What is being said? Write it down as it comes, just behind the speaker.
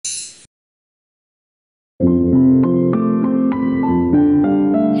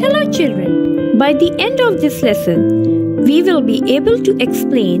By the end of this lesson, we will be able to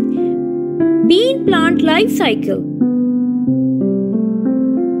explain bean plant life cycle.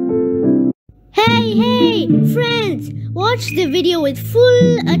 Hey friends, watch the video with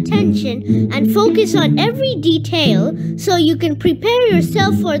full attention and focus on every detail so you can prepare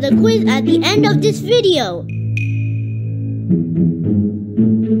yourself for the quiz at the end of this video.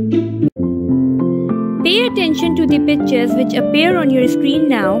 Pay attention to the pictures which appear on your screen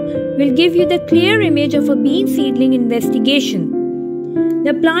now will give you the clear image of a bean seedling investigation.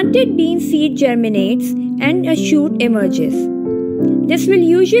 The planted bean seed germinates and a shoot emerges. This will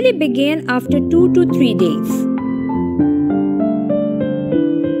usually begin after 2 to 3 days.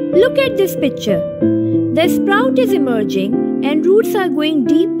 Look at this picture. The sprout is emerging and roots are going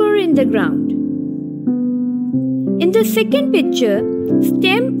deeper in the ground. In the second picture,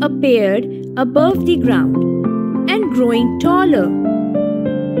 stem appeared above the ground and growing taller.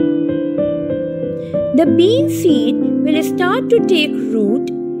 The bean seed will start to take root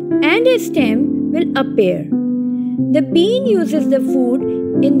and a stem will appear. The bean uses the food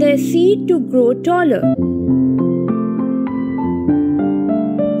in the seed to grow taller.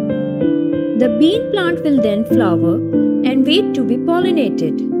 The bean plant will then flower and wait to be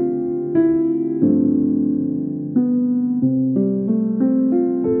pollinated.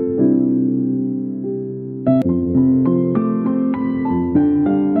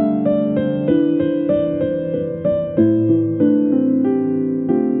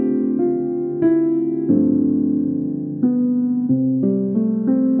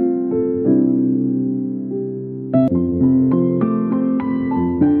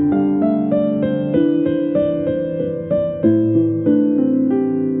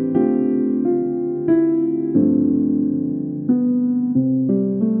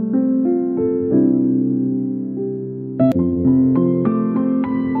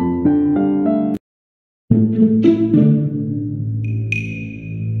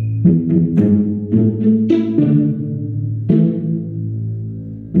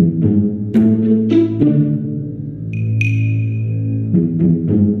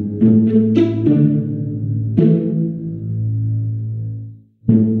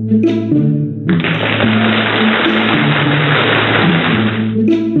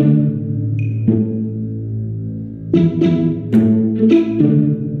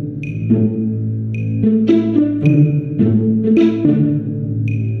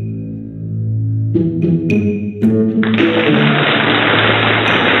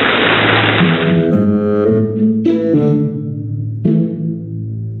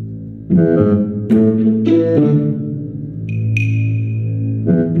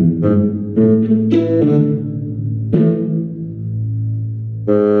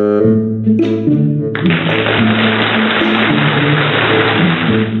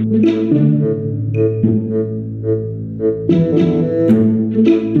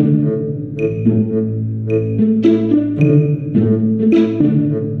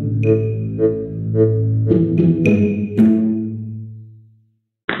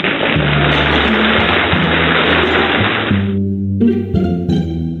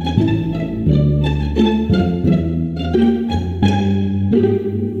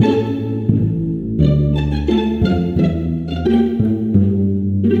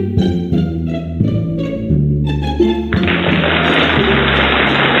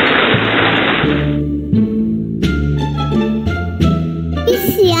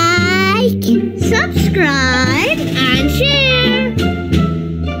 Subscribe and share.